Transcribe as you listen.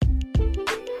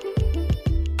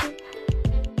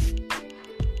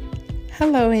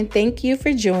Hello, and thank you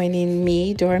for joining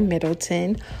me, Dora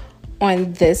Middleton,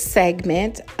 on this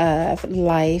segment of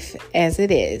Life as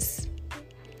It Is.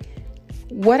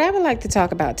 What I would like to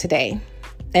talk about today,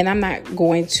 and I'm not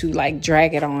going to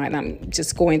drag it on, I'm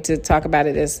just going to talk about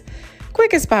it as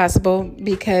quick as possible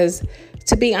because,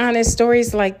 to be honest,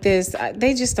 stories like this,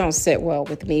 they just don't sit well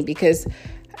with me because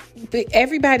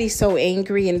everybody's so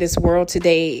angry in this world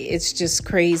today. It's just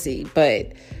crazy.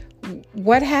 But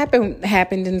what happened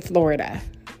in Florida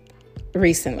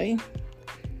recently.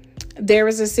 There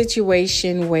was a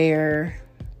situation where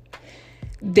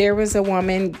there was a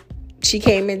woman. She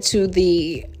came into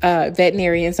the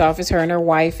veterinarian's office, her and her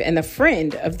wife and a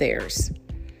friend of theirs.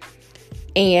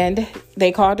 And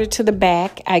they called her to the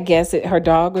back. I guess her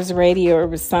dog was ready or it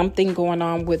was something going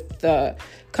on with the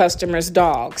customer's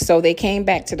dog. So they came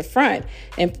back to the front,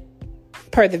 and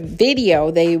per the video,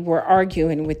 they were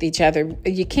arguing with each other.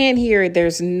 You can't hear it.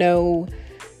 There's no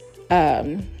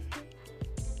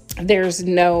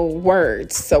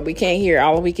words, so we can't hear.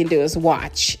 All we can do is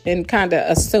watch and kind of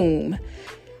assume.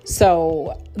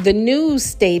 So the news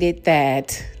stated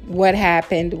that what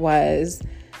happened was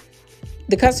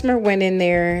the customer went in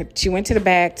there. She went to the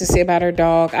back to see about her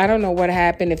dog. I don't know what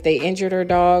happened, if they injured her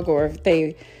dog or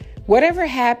whatever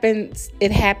happened,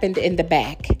 it happened in the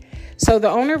back. So the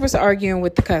owner was arguing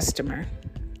with the customer.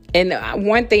 And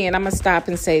one thing, and I'm going to stop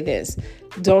and say this,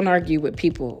 don't argue with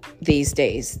people these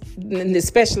days, and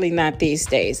especially not these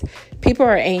days. People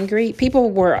are angry. We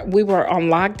were on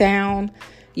lockdown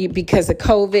because of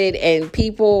COVID, and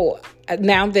people,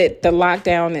 now that the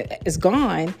lockdown is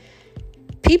gone,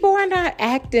 people are not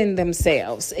acting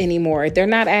themselves anymore. They're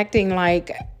not acting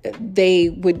like they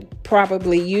would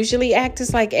probably usually act.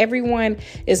 It's like everyone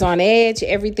is on edge.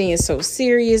 Everything is so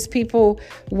serious.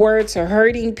 Words are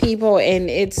hurting people, and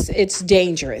it's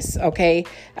dangerous. Okay.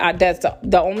 That's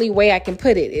the only way I can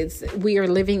put it. We are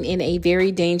living in a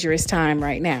very dangerous time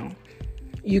right now.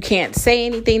 You can't say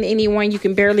anything to anyone. You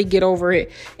can barely get over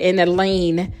it in a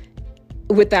lane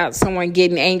without someone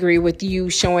getting angry with you,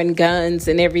 showing guns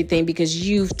and everything because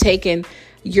you've taken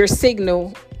your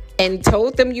signal and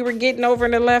told them you were getting over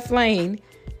in the left lane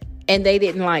and they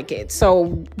didn't like it.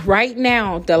 So right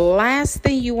now, the last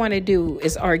thing you want to do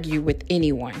is argue with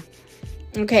anyone.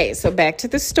 Okay, so back to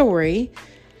the story.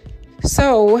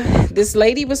 So this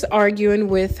lady was arguing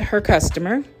with her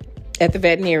customer at the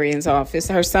veterinarian's office.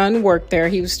 Her son worked there.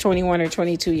 He was 21 or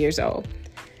 22 years old.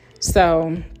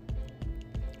 So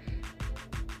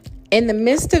in the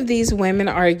midst of these women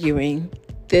arguing,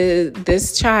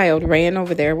 this child ran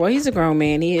over there. Well, he's a grown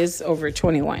man. He is over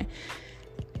 21.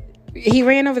 He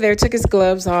ran over there, took his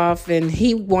gloves off, and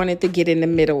he wanted to get in the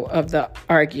middle of the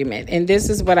argument. And this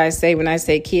is what I say when I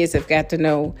say kids have got to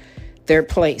know their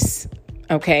place.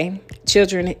 Okay?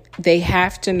 Children, they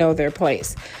have to know their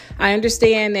place. I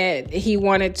understand that he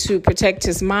wanted to protect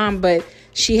his mom, but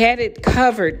she had it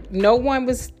covered. No one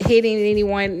was hitting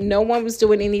anyone. No one was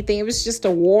doing anything. It was just a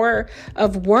war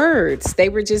of words. They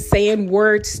were just saying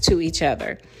words to each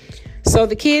other. So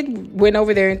the kid went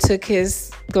over there and took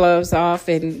his gloves off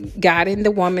and got in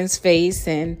the woman's face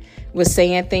and was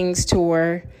saying things to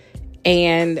her.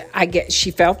 And I guess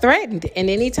she felt threatened. And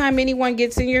anytime anyone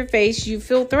gets in your face, you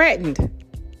feel threatened.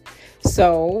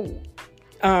 So,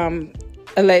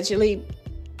 allegedly,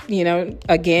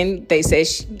 again, they say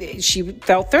she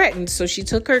felt threatened. So she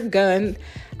took her gun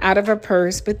out of her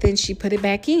purse, but then she put it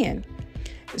back in.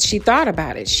 She thought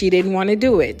about it. She didn't want to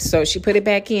do it. So she put it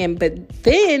back in. But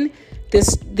then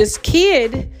this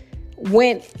kid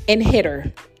went and hit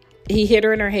her. He hit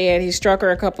her in her head. He struck her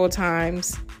a couple of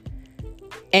times.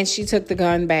 And she took the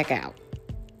gun back out.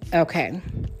 Okay.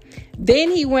 Then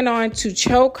he went on to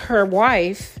choke her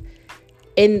wife.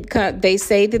 And they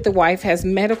say that the wife has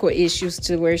medical issues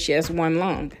to where she has one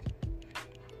lung.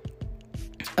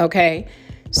 Okay.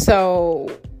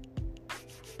 So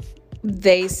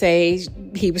they say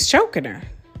he was choking her.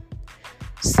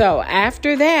 So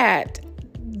after that,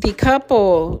 the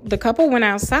couple went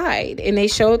outside and they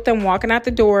showed them walking out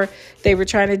the door. They were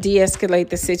trying to de-escalate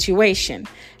the situation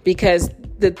because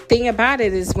the thing about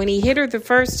it is when he hit her the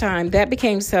first time, that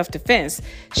became self-defense.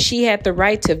 She had the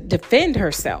right to defend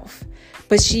herself.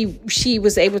 But she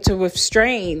was able to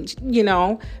restrain,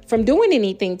 from doing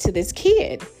anything to this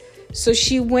kid. So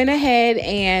she went ahead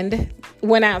and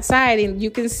went outside, and you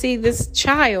can see this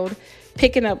child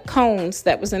picking up cones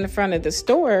that was in the front of the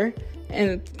store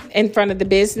and in front of the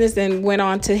business and went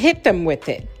on to hit them with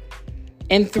it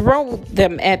and throw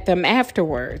them at them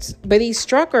afterwards. But he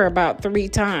struck her about 3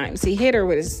 times. He hit her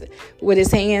with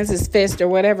his hands, his fist, or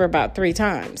whatever about 3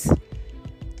 times.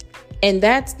 And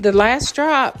that's the last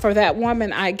straw for that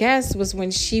woman, I guess, was when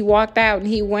she walked out and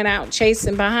he went out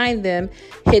chasing behind them,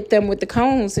 hit them with the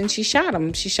cones, and she shot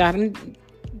him.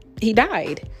 He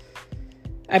died.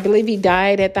 I believe he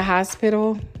died at the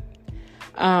hospital.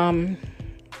 And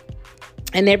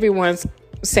everyone's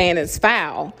saying it's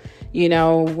foul.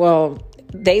 Well,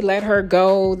 they let her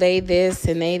go, they this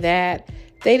and they that.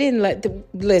 They didn't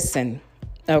listen.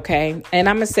 Okay. And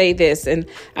I'm going to say this, and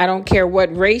I don't care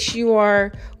what race you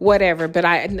are, whatever, but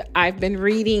I've been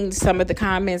reading some of the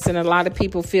comments, and a lot of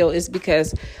people feel it's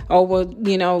because,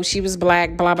 she was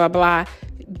black, blah, blah, blah.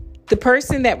 The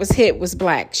person that was hit was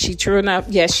black. True enough,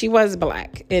 yes, she was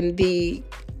black. And the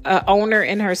owner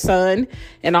and her son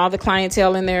and all the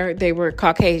clientele in there, they were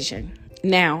Caucasian.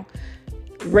 Now,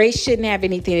 race shouldn't have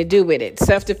anything to do with it.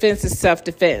 Self-defense is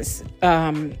self-defense.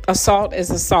 Assault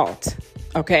is assault.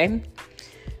 Okay.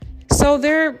 So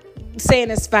they're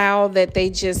saying it's foul that they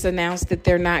just announced that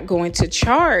they're not going to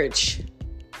charge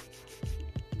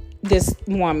this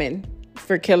woman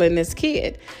for killing this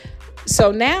kid.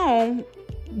 So now,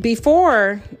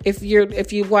 before, if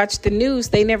you watch the news,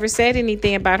 they never said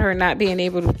anything about her not being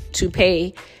able to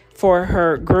pay for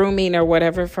her grooming or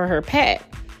whatever for her pet.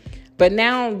 But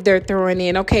now they're throwing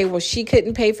in, okay, well, she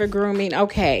couldn't pay for grooming.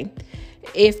 Okay,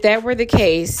 if that were the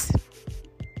case,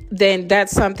 then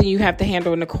that's something you have to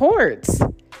handle in the courts.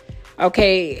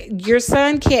 Okay, your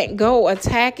son can't go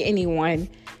attack anyone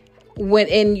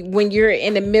when you're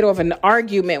in the middle of an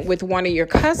argument with one of your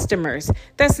customers.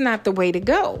 That's not the way to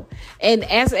go. And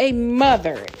as a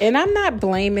mother, and I'm not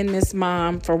blaming this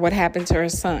mom for what happened to her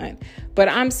son, but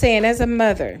I'm saying as a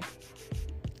mother,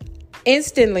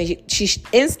 she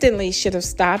instantly should have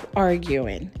stopped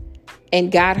arguing and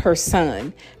got her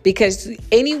son, because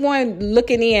anyone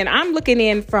looking in, I'm looking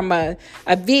in from a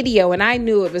video, and I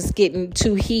knew it was getting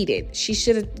too heated. She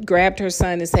should have grabbed her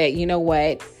son and said, you know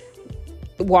what,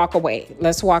 walk away.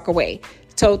 Let's walk away.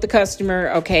 Told the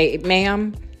customer, okay,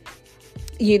 ma'am,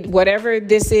 whatever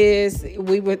this is,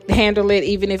 we would handle it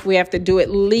even if we have to do it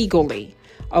legally.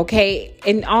 Okay.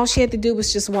 And all she had to do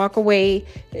was just walk away,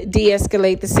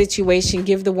 de-escalate the situation,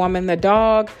 give the woman the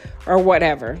dog or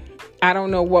whatever. I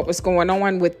don't know what was going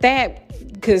on with that,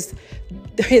 because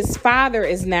his father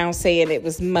is now saying it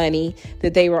was money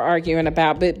that they were arguing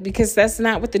about, but because that's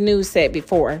not what the news said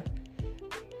before.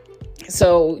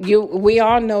 So we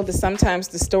all know that sometimes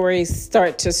the stories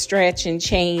start to stretch and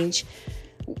change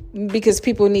because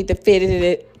people need to fit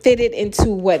it into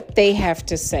what they have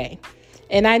to say.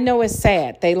 And I know it's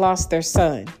sad. They lost their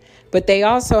son. But they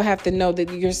also have to know that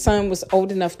your son was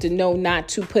old enough to know not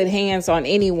to put hands on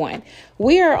anyone.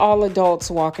 We are all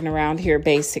adults walking around here,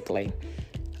 basically.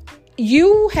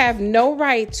 You have no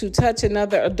right to touch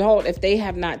another adult if they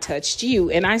have not touched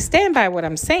you. And I stand by what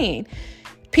I'm saying.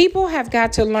 People have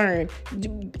got to learn.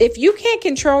 If you can't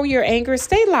control your anger,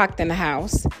 stay locked in the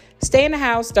house. Stay in the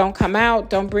house. Don't come out.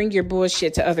 Don't bring your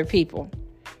bullshit to other people.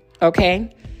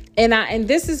 Okay? And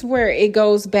this is where it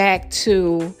goes back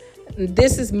to,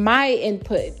 this is my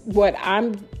input.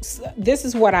 This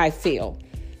is what I feel.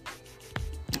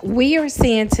 We are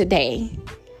seeing today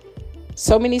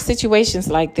so many situations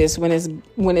like this when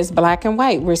it's black and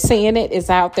white. We're seeing it. It's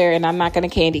out there, and I'm not going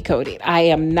to candy coat it. I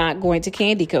am not going to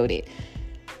candy coat it.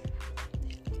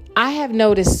 I have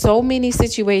noticed so many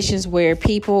situations where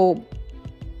people,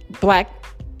 black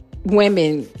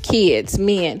women, kids,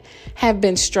 men, have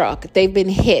been struck. They've been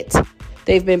hit.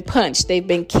 They've been punched. They've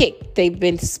been kicked. They've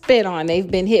been spit on. They've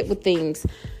been hit with things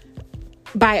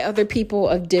by other people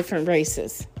of different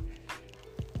races.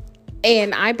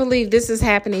 And I believe this is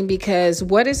happening because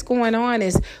what is going on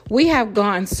is we have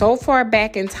gone so far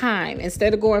back in time.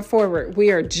 Instead of going forward,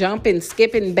 we are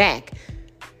skipping back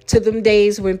to them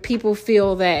days when people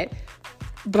feel that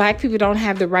Black people don't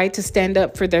have the right to stand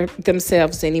up for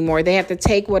themselves anymore. They have to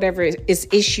take whatever is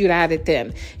issued out at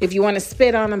them. If you want to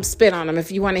spit on them, spit on them.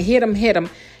 If you want to hit them, hit them.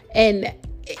 And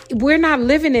we're not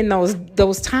living in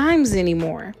those times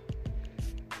anymore.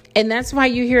 And that's why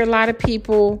you hear a lot of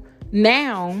people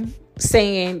now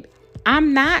saying,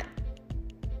 I'm not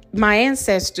my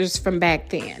ancestors from back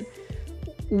then.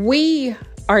 We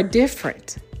are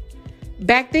different.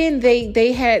 Back then,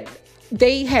 they had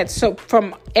so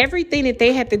from everything that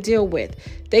they had to deal with,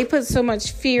 they put so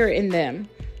much fear in them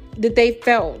that they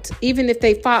felt even if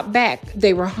they fought back,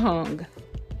 they were hung,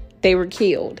 they were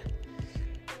killed.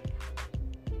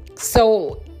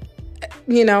 So,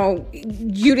 you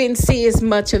didn't see as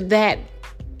much of that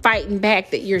fighting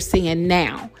back that you're seeing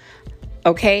now.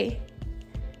 Okay?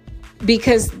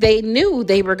 Because they knew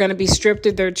they were going to be stripped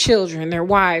of their children, their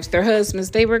wives, their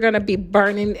husbands. They were going to be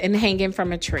burning and hanging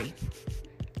from a tree.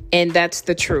 And that's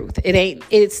the truth.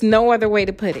 It's no other way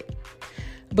to put it.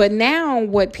 But now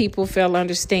what people fail to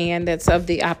understand that's of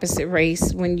the opposite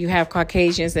race, when you have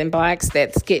Caucasians and blacks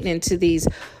that's getting into these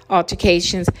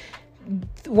altercations,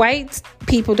 white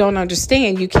people don't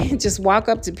understand. You can't just walk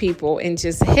up to people and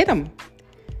just hit them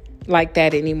like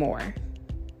that anymore.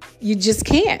 You just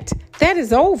can't. That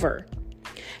is over.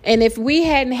 And if we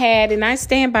hadn't had, and I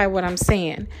stand by what I'm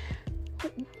saying,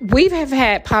 we have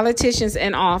had politicians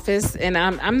in office, and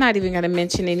I'm not even going to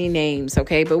mention any names,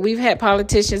 okay? But we've had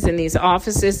politicians in these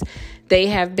offices. They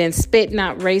have been spitting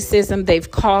out racism. They've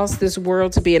caused this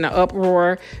world to be in an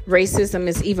uproar. Racism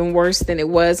is even worse than it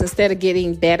was. Instead of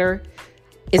getting better,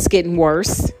 it's getting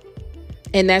worse.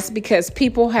 And that's because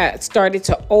people have started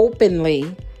to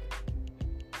openly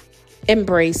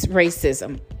embrace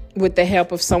racism with the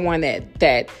help of someone that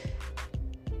had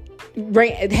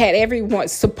everyone,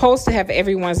 supposed to have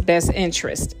everyone's best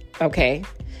interest, okay,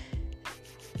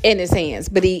 in his hands,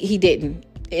 but he didn't.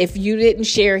 If you didn't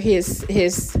share his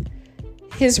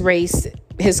race,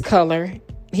 his color,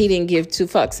 he didn't give two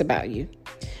fucks about you.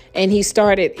 And he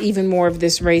started even more of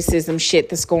this racism shit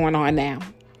that's going on now.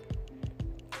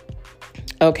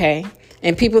 Okay?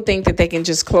 And people think that they can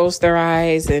just close their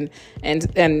eyes and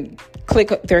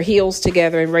click their heels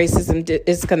together and racism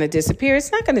is going to disappear.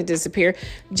 It's not going to disappear.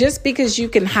 Just because you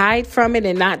can hide from it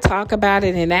and not talk about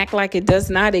it and act like it does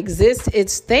not exist,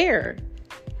 it's there.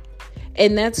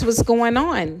 And that's what's going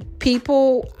on.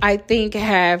 People, I think,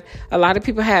 a lot of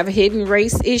people have hidden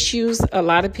race issues. A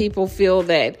lot of people feel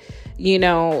that,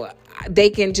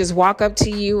 they can just walk up to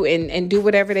you and do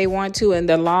whatever they want to, and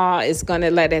the law is going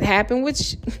to let it happen,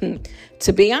 which,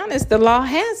 to be honest, the law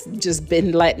has just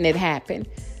been letting it happen.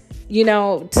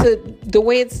 To the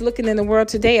way it's looking in the world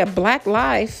today, a black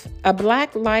life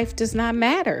does not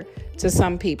matter to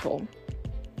some people.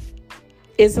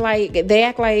 It's like they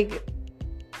act like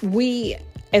we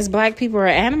as black people are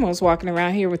animals walking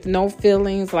around here with no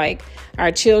feelings, like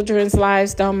our children's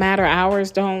lives don't matter,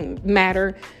 ours don't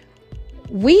matter.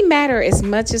 We matter as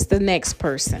much as the next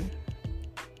person.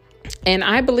 And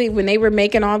I believe when they were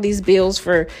making all these bills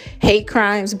for hate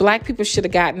crimes, black people should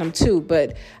have gotten them too.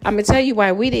 But I'm going to tell you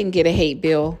why we didn't get a hate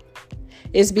bill.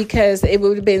 It's because it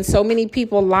would have been so many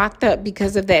people locked up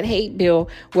because of that hate bill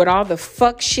with all the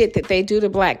fuck shit that they do to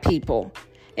black people.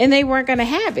 And they weren't going to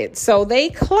have it. So they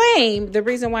claim the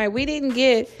reason why we didn't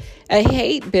get a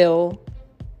hate bill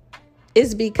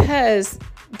is because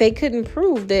they couldn't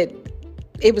prove that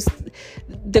it was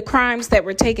the crimes that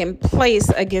were taking place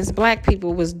against black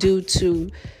people was due to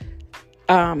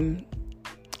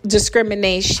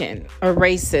discrimination or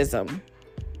racism,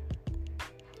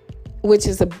 which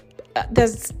is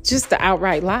that's just the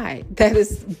outright lie. That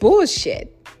is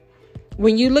bullshit.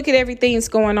 When you look at everything that's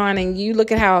going on and you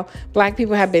look at how black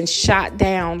people have been shot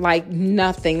down like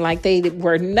nothing, like they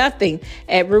were nothing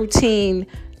at routine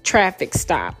traffic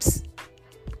stops,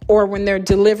 or when they're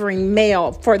delivering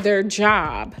mail for their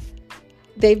job,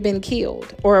 they've been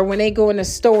killed. Or when they go in a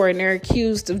store and they're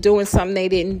accused of doing something they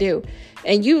didn't do.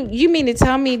 And you mean to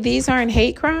tell me these aren't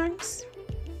hate crimes?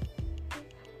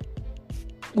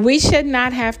 We should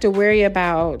not have to worry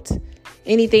about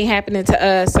anything happening to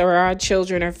us or our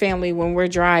children or family when we're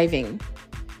driving.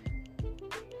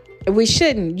 We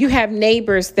shouldn't. You have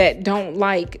neighbors that don't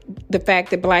like the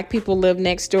fact that black people live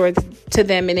next door to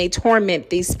them and they torment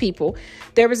these people.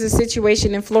 There was a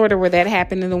situation in Florida where that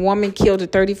happened, and the woman killed a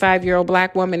 35-year-old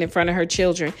black woman in front of her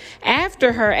children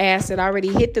after her ass had already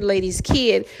hit the lady's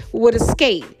kid with a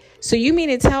skate. So you mean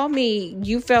to tell me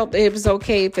you felt it was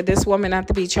okay for this woman not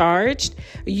to be charged?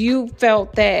 You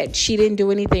felt that she didn't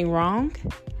do anything wrong?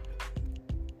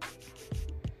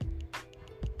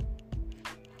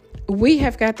 We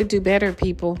have got to do better,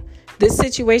 people. This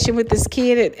situation with this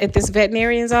kid at this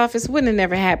veterinarian's office wouldn't have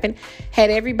never happened had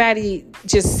everybody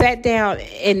just sat down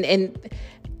and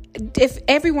if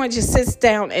everyone just sits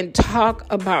down and talk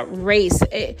about race.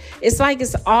 It's like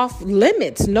it's off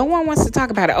limits. No one wants to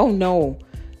talk about it. Oh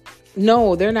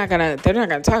no, they're not gonna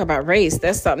talk about race.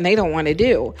 That's something they don't want to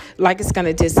do. Like it's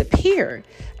gonna disappear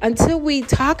until we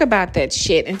talk about that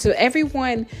shit. Until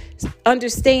everyone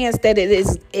understands that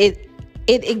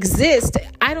it exists.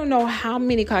 I don't know how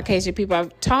many Caucasian people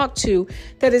I've talked to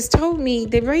that has told me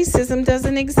that racism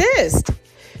doesn't exist.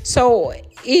 So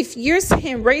if you're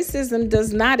saying racism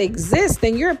does not exist,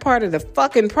 then you're a part of the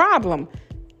fucking problem,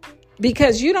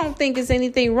 because you don't think there's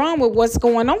anything wrong with what's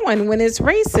going on when it's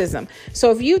racism.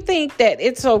 So if you think that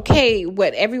it's okay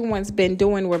what everyone's been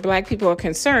doing where black people are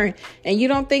concerned, and you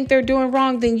don't think they're doing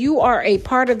wrong, then you are a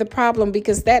part of the problem,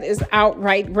 because that is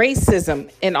outright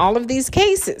racism in all of these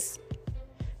cases.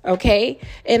 Okay.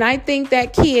 And I think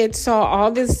that kid saw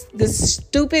all this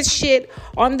stupid shit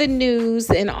on the news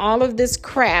and all of this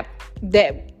crap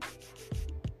that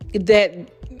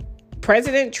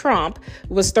President Trump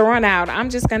was throwing out. I'm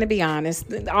just going to be honest.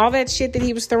 All that shit that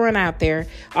he was throwing out there,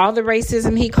 all the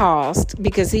racism he caused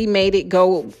because he made it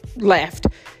go left,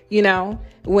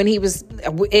 when he was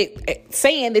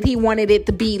saying that he wanted it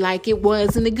to be like it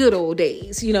was in the good old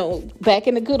days. Back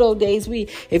in the good old days,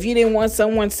 if you didn't want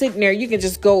someone sitting there, you can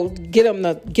just go get them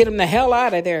the hell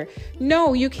out of there.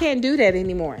 No, you can't do that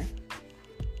anymore.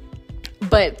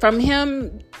 But from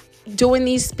him doing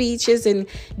these speeches and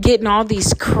getting all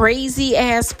these crazy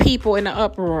ass people in the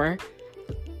uproar,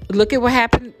 look at what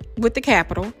happened with the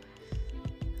Capitol.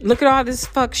 Look at all this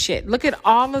fuck shit. Look at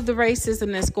all of the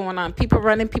racism that's going on. People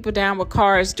running people down with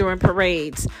cars during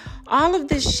parades. All of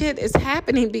this shit is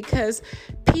happening because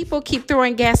people keep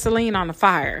throwing gasoline on the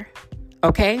fire.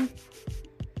 Okay?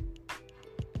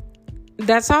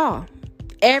 That's all.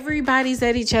 Everybody's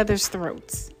at each other's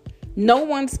throats. No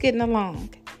one's getting along.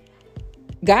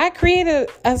 God created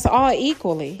us all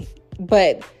equally,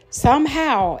 but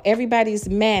somehow everybody's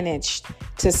managed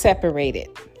to separate it.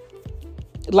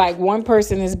 Like one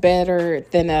person is better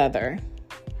than the other.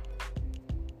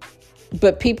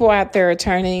 But people out there are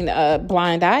turning a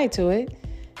blind eye to it.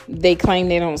 They claim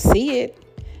they don't see it.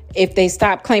 If they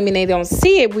stop claiming they don't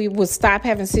see it, we will stop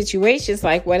having situations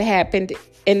like what happened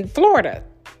in Florida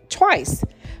twice.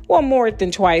 Well, more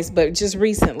than twice, but just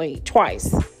recently,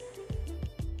 twice.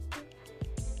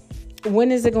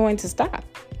 When is it going to stop?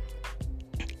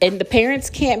 And the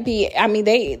parents can't be,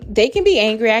 they can be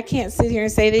angry. I can't sit here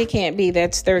and say they can't be.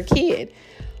 That's their kid.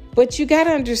 But you got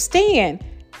to understand,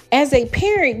 as a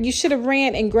parent, you should have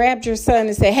ran and grabbed your son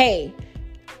and said, hey,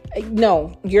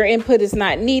 no, your input is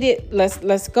not needed.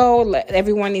 Let's go.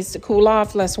 Everyone needs to cool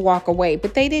off. Let's walk away.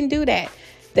 But they didn't do that.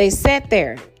 They sat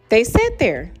there.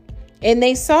 And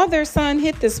they saw their son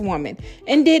hit this woman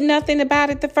and did nothing about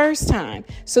it the first time.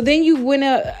 So then you went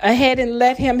ahead and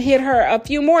let him hit her a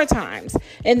few more times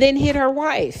and then hit her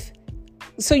wife.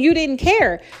 So you didn't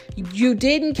care. You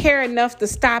didn't care enough to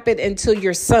stop it until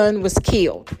your son was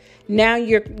killed. Now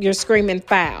you're screaming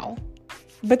foul.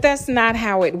 But that's not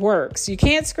how it works. You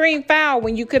can't scream foul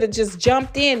when you could have just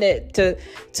jumped in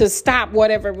to stop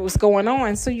whatever was going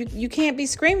on. So you can't be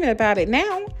screaming about it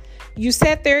now. You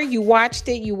sat there, you watched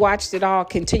it all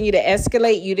continue to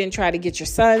escalate. You didn't try to get your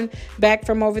son back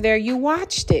from over there. You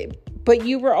watched it, but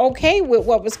you were okay with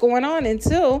what was going on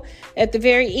until at the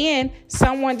very end,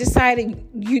 someone decided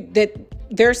that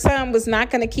their son was not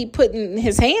going to keep putting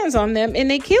his hands on them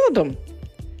and they killed him.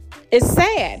 It's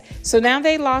sad. So now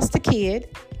they lost a kid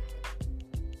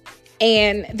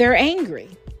and they're angry,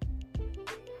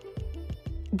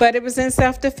 but it was in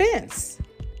self-defense.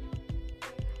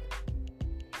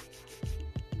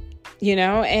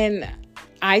 And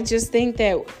I just think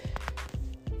that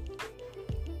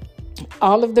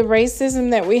all of the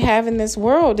racism that we have in this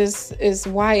world is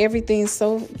why everything is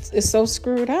so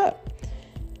screwed up.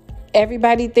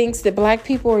 Everybody thinks that black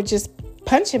people are just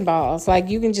punching balls. Like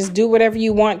you can just do whatever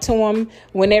you want to them,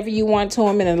 whenever you want to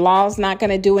them, and the law's not going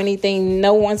to do anything.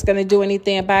 No one's going to do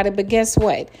anything about it. But guess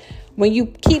what? When you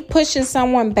keep pushing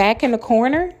someone back in the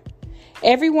corner,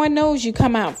 everyone knows you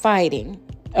come out fighting.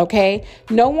 Okay,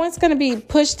 no one's going to be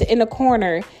pushed in a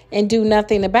corner and do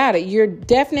nothing about it. You're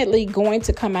definitely going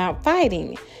to come out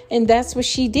fighting. And that's what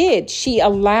she did. She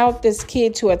allowed this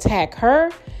kid to attack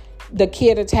her. The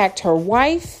kid attacked her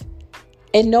wife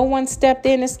and no one stepped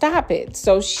in to stop it.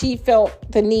 So she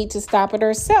felt the need to stop it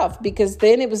herself because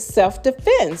then it was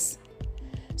self-defense.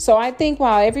 So I think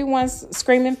while everyone's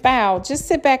screaming foul, just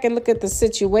sit back and look at the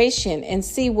situation and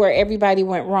see where everybody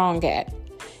went wrong at.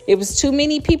 It was too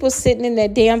many people sitting in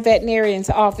that damn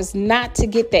veterinarian's office not to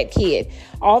get that kid.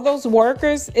 All those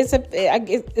workers,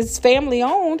 it's family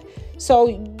owned.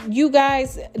 So you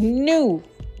guys knew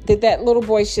that little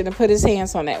boy shouldn't have put his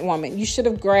hands on that woman. You should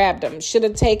have grabbed him, should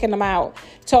have taken him out,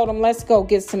 told him, let's go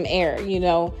get some air.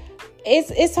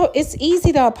 It's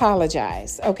easy to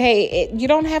apologize. Okay. You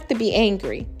don't have to be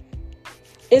angry.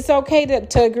 It's okay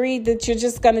to agree that you're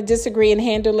just going to disagree and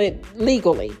handle it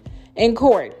legally. In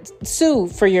court, sue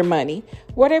for your money,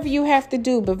 whatever you have to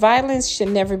do. But violence should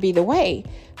never be the way.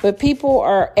 But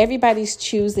everybody's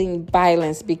choosing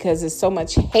violence because there's so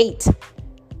much hate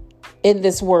in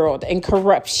this world and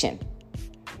corruption.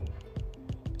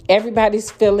 Everybody's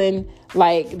feeling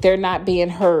like they're not being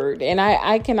heard. And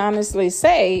I can honestly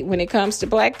say when it comes to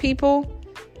black people,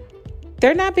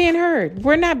 they're not being heard.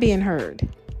 We're not being heard.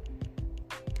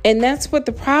 And that's what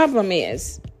the problem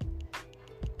is.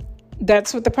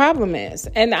 That's what the problem is.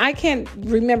 And I can't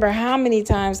remember how many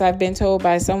times I've been told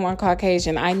by someone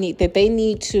Caucasian that they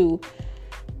need to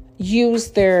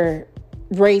use their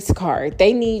race card.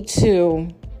 They need to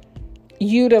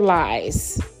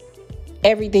utilize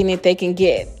everything that they can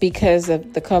get because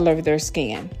of the color of their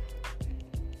skin.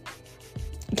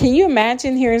 Can you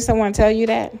imagine hearing someone tell you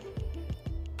that?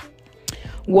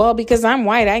 Well, because I'm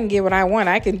white, I can get what I want.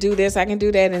 I can do this, I can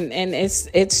do that. And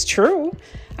it's true.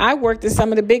 I worked at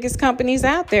some of the biggest companies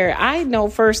out there. I know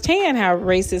firsthand how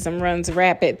racism runs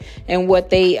rapid and what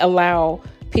they allow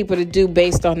people to do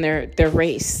based on their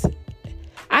race.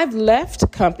 I've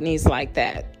left companies like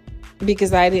that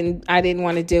because I didn't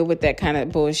want to deal with that kind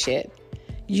of bullshit.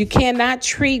 You cannot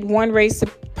treat one race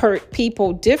of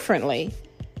people differently.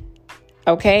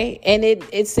 Okay? And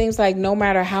it seems like no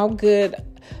matter how good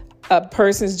a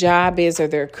person's job is or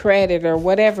their credit or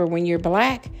whatever, when you're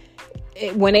black,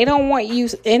 when they don't want you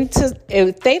into,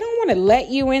 if they don't want to let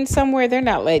you in somewhere, they're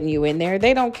not letting you in there.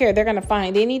 They don't care. They're going to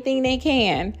find anything they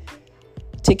can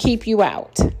to keep you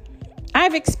out.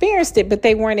 I've experienced it, but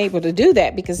they weren't able to do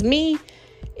that because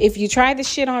if you try the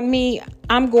shit on me,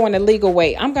 I'm going the legal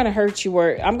way. I'm going to hurt you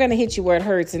I'm going to hit you where it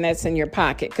hurts, and that's in your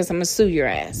pocket because I'm going to sue your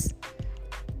ass.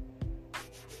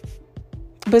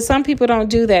 But some people don't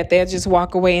do that. They'll just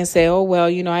walk away and say, oh, well,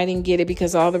 I didn't get it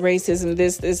because all the racism,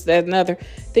 this, that, and other.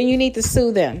 Then you need to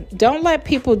sue them. Don't let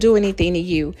people do anything to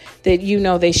you that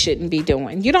they shouldn't be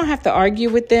doing. You don't have to argue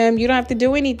with them. You don't have to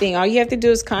do anything. All you have to do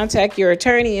is contact your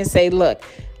attorney and say, look,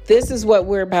 this is what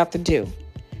we're about to do.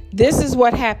 This is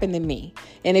what happened to me.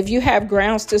 And if you have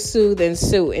grounds to sue, then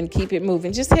sue and keep it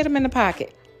moving. Just hit them in the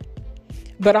pocket.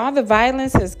 But all the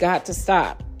violence has got to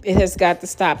stop. It has got to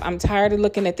stop. I'm tired of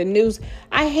looking at the news.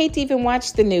 I hate to even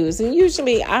watch the news. And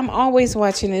usually I'm always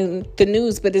watching the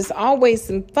news, but it's always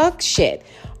some fuck shit.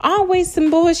 Always some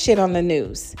bullshit on the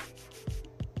news.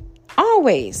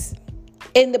 Always.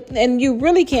 And you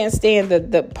really can't stand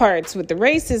the parts with the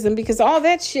racism because all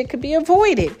that shit could be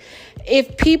avoided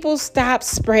if people stop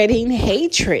spreading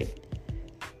hatred.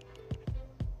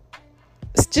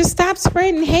 Just stop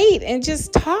spreading hate and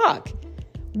just talk.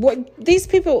 What these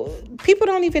people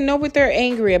don't even know what they're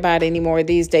angry about anymore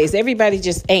these days. Everybody's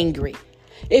just angry.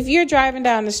 If you're driving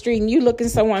down the street and you look in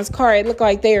someone's car, it looks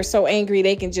like they are so angry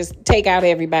they can just take out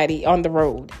everybody on the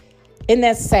road. And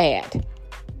that's sad.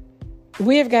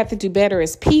 We have got to do better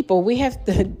as people. We have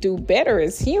to do better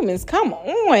as humans. Come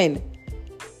on.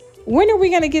 When are we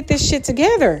going to get this shit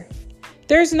together?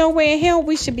 There's no way in hell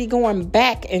we should be going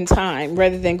back in time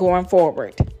rather than going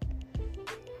forward.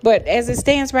 But as it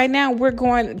stands right now, we're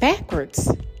going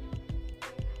backwards.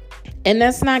 And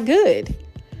that's not good.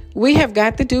 We have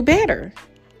got to do better.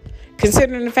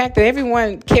 Considering the fact that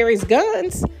everyone carries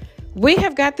guns, we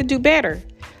have got to do better.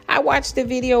 I watched a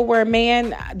video where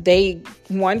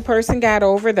one person got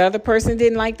over, the other person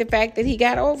didn't like the fact that he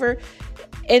got over.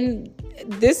 And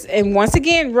once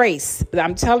again, race.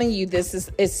 I'm telling you,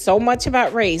 it's so much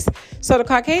about race. So the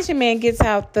Caucasian man gets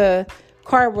out the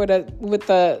car with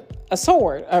a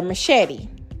sword, a machete.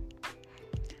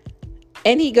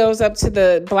 And he goes up to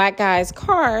the black guy's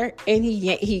car and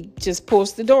he just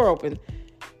pulls the door open.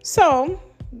 So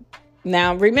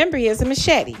now remember, he has a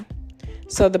machete.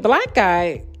 So the black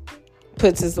guy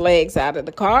puts his legs out of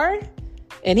the car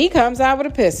and he comes out with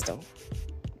a pistol.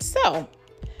 So,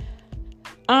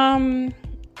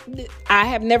 I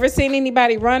have never seen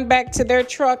anybody run back to their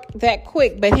truck that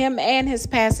quick, but him and his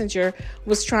passenger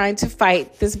was trying to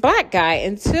fight this black guy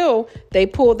until they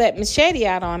pulled that machete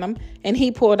out on him and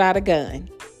he pulled out a gun.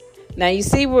 Now you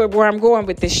see where I'm going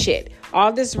with this shit.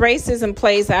 All this racism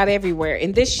plays out everywhere,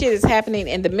 and this shit is happening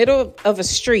in the middle of a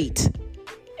street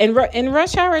in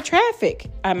rush hour traffic,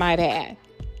 I might add.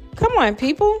 Come on,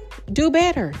 people, do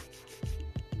better.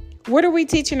 What are we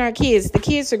teaching our kids? The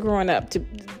kids are growing up.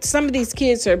 Some of these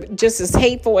kids are just as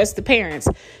hateful as the parents,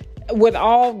 with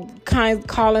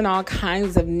calling all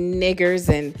kinds of niggers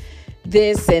and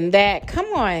this and that. Come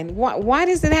on, why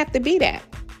does it have to be that?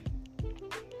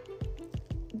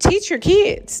 Teach your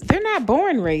kids. They're not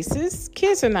born racist.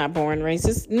 Kids are not born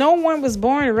racist. No one was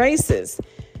born racist.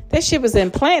 That shit was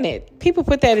implanted. People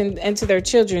put that into their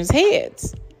children's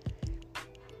heads.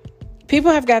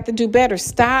 People have got to do better.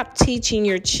 Stop teaching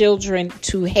your children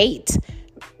to hate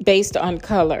based on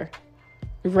color,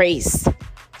 race.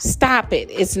 Stop it.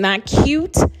 It's not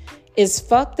cute. It's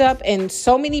fucked up. And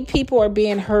so many people are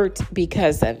being hurt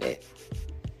because of it.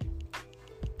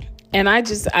 And I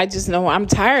just know I'm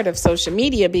tired of social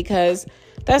media because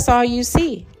that's all you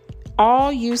see.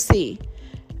 All you see.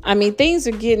 I mean, things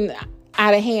are getting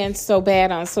out of hand so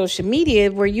bad on social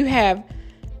media where you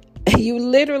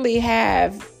literally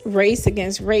have race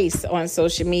against race on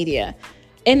social media.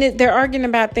 And they're arguing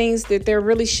about things that there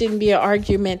really shouldn't be an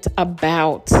argument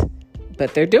about,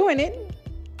 but they're doing it.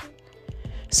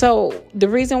 So the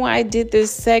reason why I did this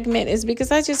segment is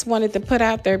because I just wanted to put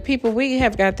out there, people, we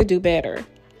have got to do better.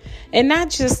 And not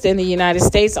just in the United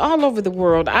States, all over the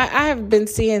world. I have been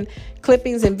seeing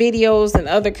clippings and videos in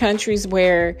other countries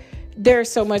where there's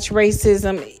so much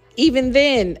racism. Even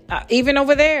then, even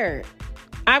over there.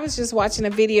 I was just watching a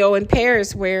video in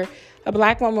Paris where a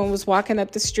black woman was walking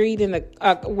up the street and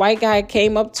a white guy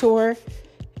came up to her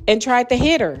and tried to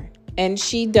hit her. And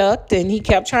she ducked and he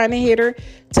kept trying to hit her.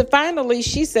 To finally,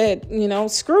 she said,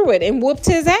 screw it, and whooped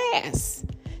his ass.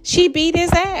 She beat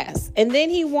his ass. And then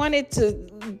he wanted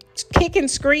to kick and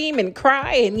scream and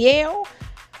cry and yell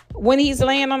when he's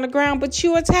laying on the ground. But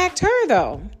you attacked her,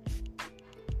 though.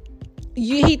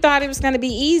 He thought it was going to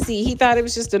be easy. He thought it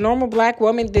was just a normal black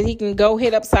woman that he can go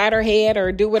hit upside her head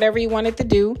or do whatever he wanted to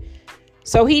do.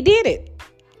 So he did it.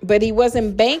 But he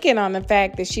wasn't banking on the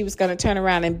fact that she was going to turn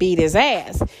around and beat his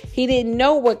ass. He didn't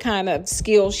know what kind of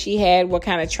skills she had, what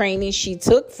kind of training she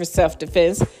took for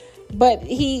self-defense. But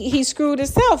he screwed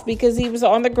himself because he was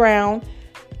on the ground,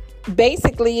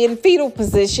 basically in fetal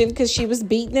position because she was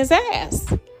beating his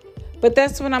ass. But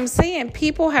that's what I'm saying.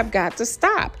 People have got to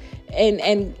stop.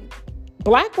 And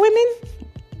black women,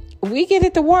 we get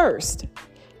it the worst.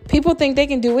 People think they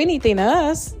can do anything to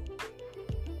us.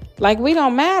 Like we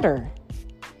don't matter.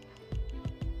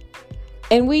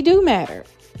 And we do matter.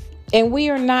 And we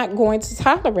are not going to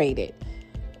tolerate it.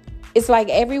 It's like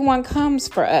everyone comes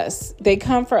for us. They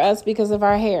come for us because of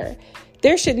our hair.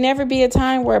 There should never be a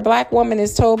time where a black woman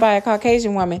is told by a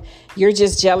Caucasian woman, you're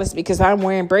just jealous because I'm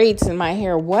wearing braids in my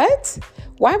hair. What?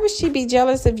 Why would she be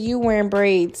jealous of you wearing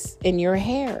braids in your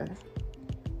hair?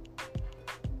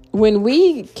 When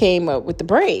we came up with the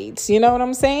braids, you know what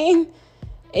I'm saying?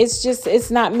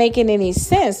 It's not making any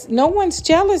sense. No one's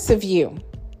jealous of you.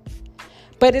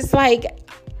 But it's like,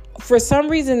 for some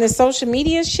reason, the social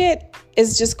media shit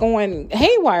is just going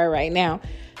haywire right now.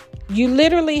 You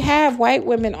literally have white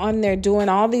women on there doing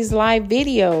all these live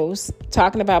videos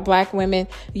talking about black women.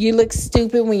 You look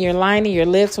stupid when you're lining your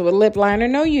lips with a lip liner.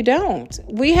 No, you don't.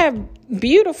 We have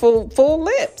beautiful, full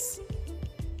lips.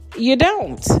 You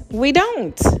don't. We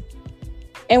don't.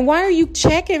 And why are you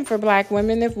checking for black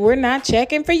women if we're not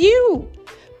checking for you?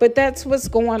 But that's what's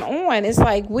going on. It's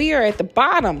like we are at the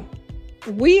bottom.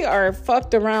 We are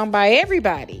fucked around by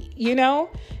everybody,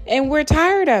 and we're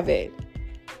tired of it.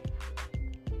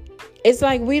 It's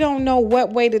like we don't know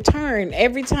what way to turn.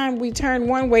 Every time we turn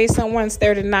one way, someone's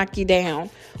there to knock you down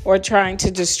or trying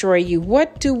to destroy you.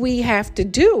 What do we have to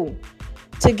do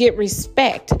to get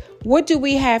respect? What do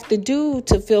we have to do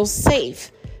to feel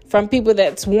safe from people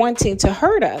that's wanting to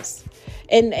hurt us?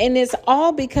 And it's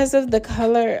all because of the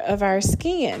color of our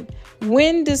skin.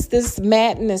 When does this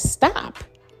madness stop?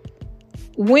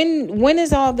 When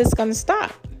is all this going to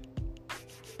stop?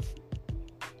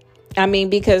 I mean,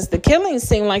 because the killings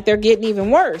seem like they're getting even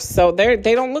worse. So they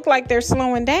don't look like they're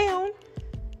slowing down.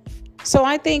 So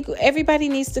I think everybody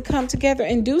needs to come together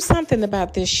and do something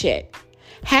about this shit.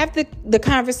 Have the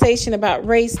conversation about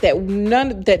race that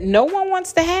no one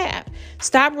wants to have.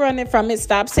 Stop running from it.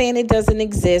 Stop saying it doesn't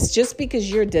exist. Just because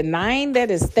you're denying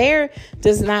that it's there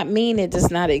does not mean it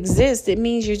does not exist. It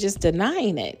means you're just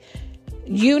denying it.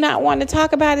 You not wanting to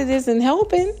talk about it isn't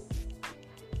helping.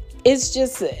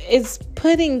 It's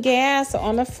putting gas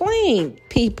on a flame,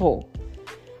 people.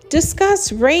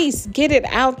 Discuss race. Get it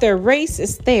out there. Race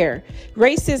is there.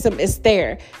 Racism is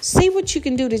there. See what you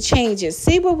can do to change it.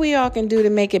 See what we all can do to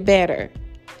make it better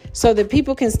so that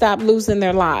people can stop losing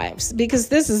their lives. Because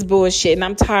this is bullshit and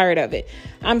I'm tired of it.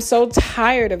 I'm so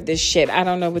tired of this shit. I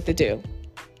don't know what to do.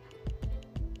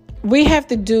 We have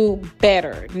to do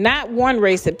better. Not one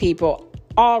race of people.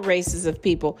 All races of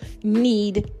people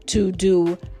need to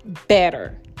do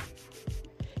better.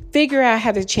 Figure out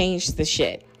how to change the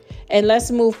shit. And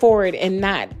let's move forward and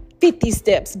not 50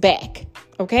 steps back.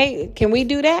 Okay? Can we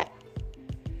do that?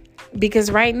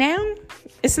 Because right now,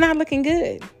 it's not looking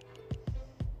good.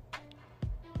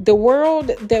 The world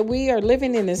that we are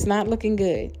living in is not looking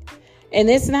good. And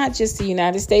it's not just the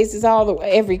United States. It's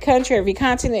every country, every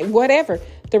continent, whatever.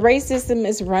 The racism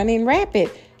is running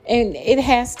rapid. And it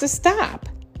has to stop.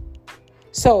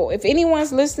 So if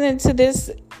anyone's listening to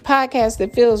this podcast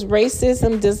that feels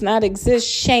racism does not exist,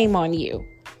 shame on you.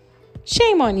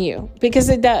 Shame on you, because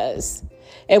it does.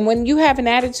 And when you have an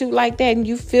attitude like that and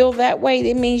you feel that way,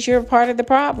 it means you're a part of the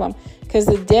problem, because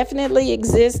it definitely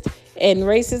exists. And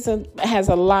racism has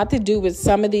a lot to do with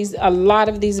a lot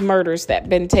of these murders that have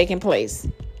been taking place.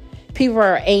 People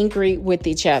are angry with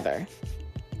each other.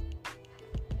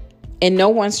 And no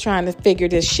one's trying to figure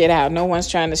this shit out. No one's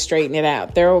trying to straighten it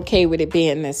out. They're okay with it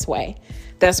being this way.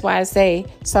 That's why I say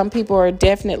some people are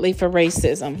definitely for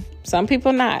racism. Some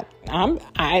people not.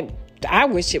 I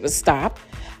wish it would stop.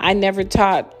 I never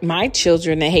taught my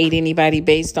children to hate anybody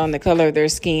based on the color of their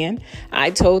skin.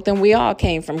 I told them we all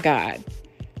came from God.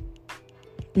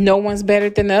 No one's better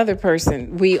than the other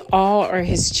person. We all are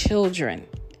his children.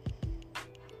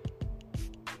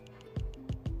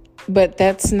 But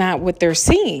that's not what they're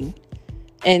seeing.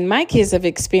 And my kids have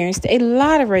experienced a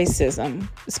lot of racism,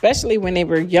 especially when they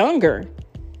were younger.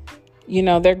 You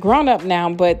know, they're grown up now,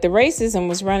 but the racism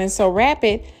was running so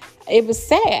rapid, it was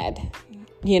sad,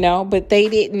 you know, but they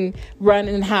didn't run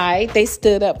and hide. They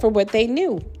stood up for what they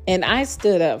knew. And I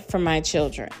stood up for my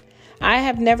children. I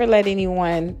have never let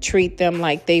anyone treat them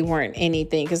like they weren't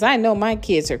anything, because I know my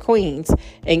kids are queens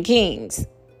and kings.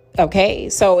 Okay,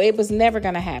 so it was never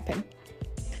going to happen.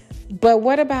 But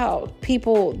what about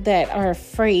people that are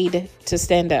afraid to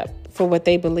stand up for what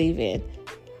they believe in?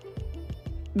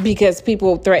 Because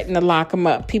people threaten to lock them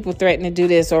up. People threaten to do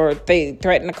this, or they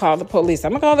threaten to call the police.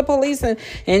 I'm going to call the police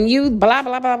and you blah,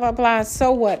 blah, blah, blah, blah.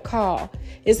 So what? Call.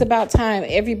 It's about time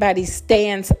everybody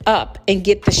stands up and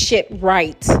get the shit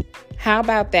right. How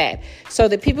about that? So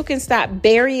that people can stop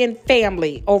burying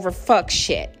family over fuck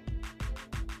shit.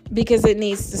 Because it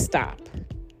needs to stop.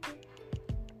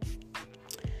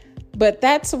 But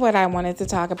that's what I wanted to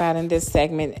talk about in this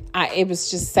segment. It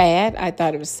was just sad. I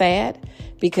thought it was sad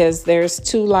because there's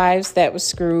 2 lives that were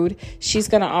screwed. She's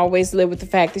going to always live with the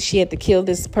fact that she had to kill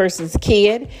this person's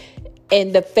kid.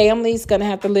 And the family's going to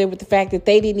have to live with the fact that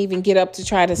they didn't even get up to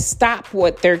try to stop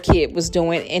what their kid was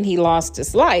doing, and he lost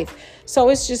his life. So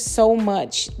it's just so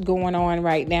much going on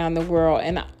right now in the world.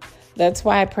 And that's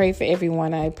why I pray for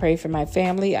everyone. I pray for my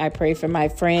family. I pray for my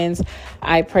friends.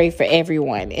 I pray for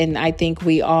everyone. And I think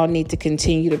we all need to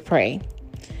continue to pray.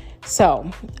 So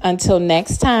until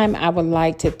next time, I would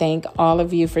like to thank all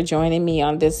of you for joining me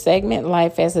on this segment,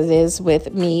 Life as It Is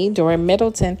with me, Dora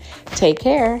Middleton. Take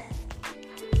care.